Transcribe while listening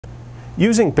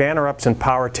Using banner ups and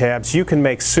power tabs, you can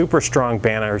make super strong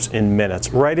banners in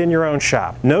minutes, right in your own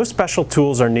shop. No special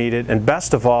tools are needed, and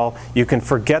best of all, you can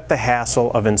forget the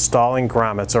hassle of installing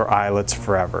grommets or eyelets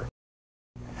forever.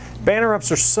 Banner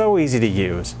ups are so easy to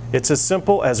use. It's as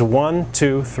simple as 1,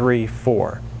 2, 3,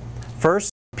 4.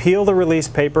 First, peel the release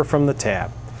paper from the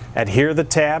tab. Adhere the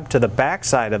tab to the back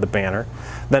side of the banner,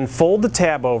 then fold the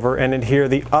tab over and adhere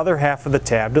the other half of the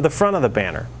tab to the front of the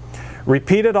banner.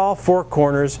 Repeat at all 4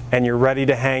 corners and you're ready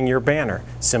to hang your banner.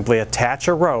 Simply attach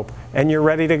a rope and you're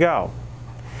ready to go.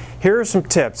 Here are some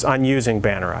tips on using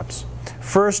banner ups.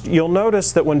 First, you'll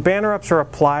notice that when banner ups are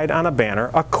applied on a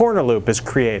banner, a corner loop is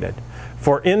created.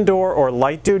 For indoor or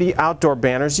light-duty outdoor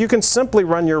banners, you can simply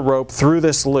run your rope through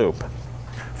this loop.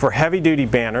 For heavy-duty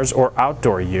banners or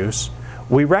outdoor use,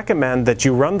 we recommend that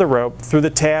you run the rope through the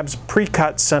tab's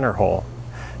pre-cut center hole.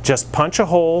 Just punch a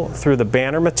hole through the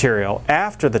banner material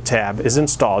after the tab is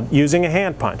installed using a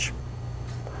hand punch.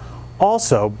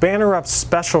 Also, banner up's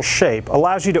special shape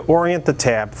allows you to orient the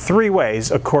tab 3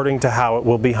 ways according to how it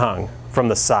will be hung: from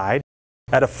the side,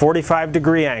 at a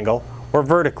 45-degree angle, or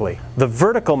vertically. The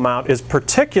vertical mount is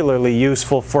particularly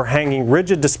useful for hanging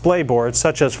rigid display boards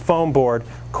such as foam board,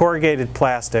 corrugated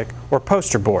plastic, or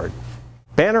poster board.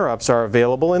 Banner ups are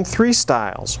available in 3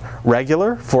 styles: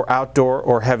 regular for outdoor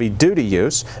or heavy-duty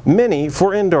use, mini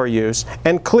for indoor use,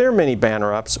 and clear mini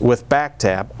banner ups with back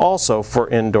tab also for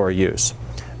indoor use.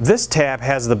 This tab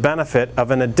has the benefit of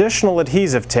an additional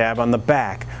adhesive tab on the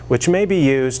back, which may be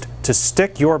used to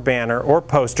stick your banner or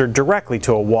poster directly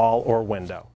to a wall or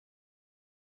window.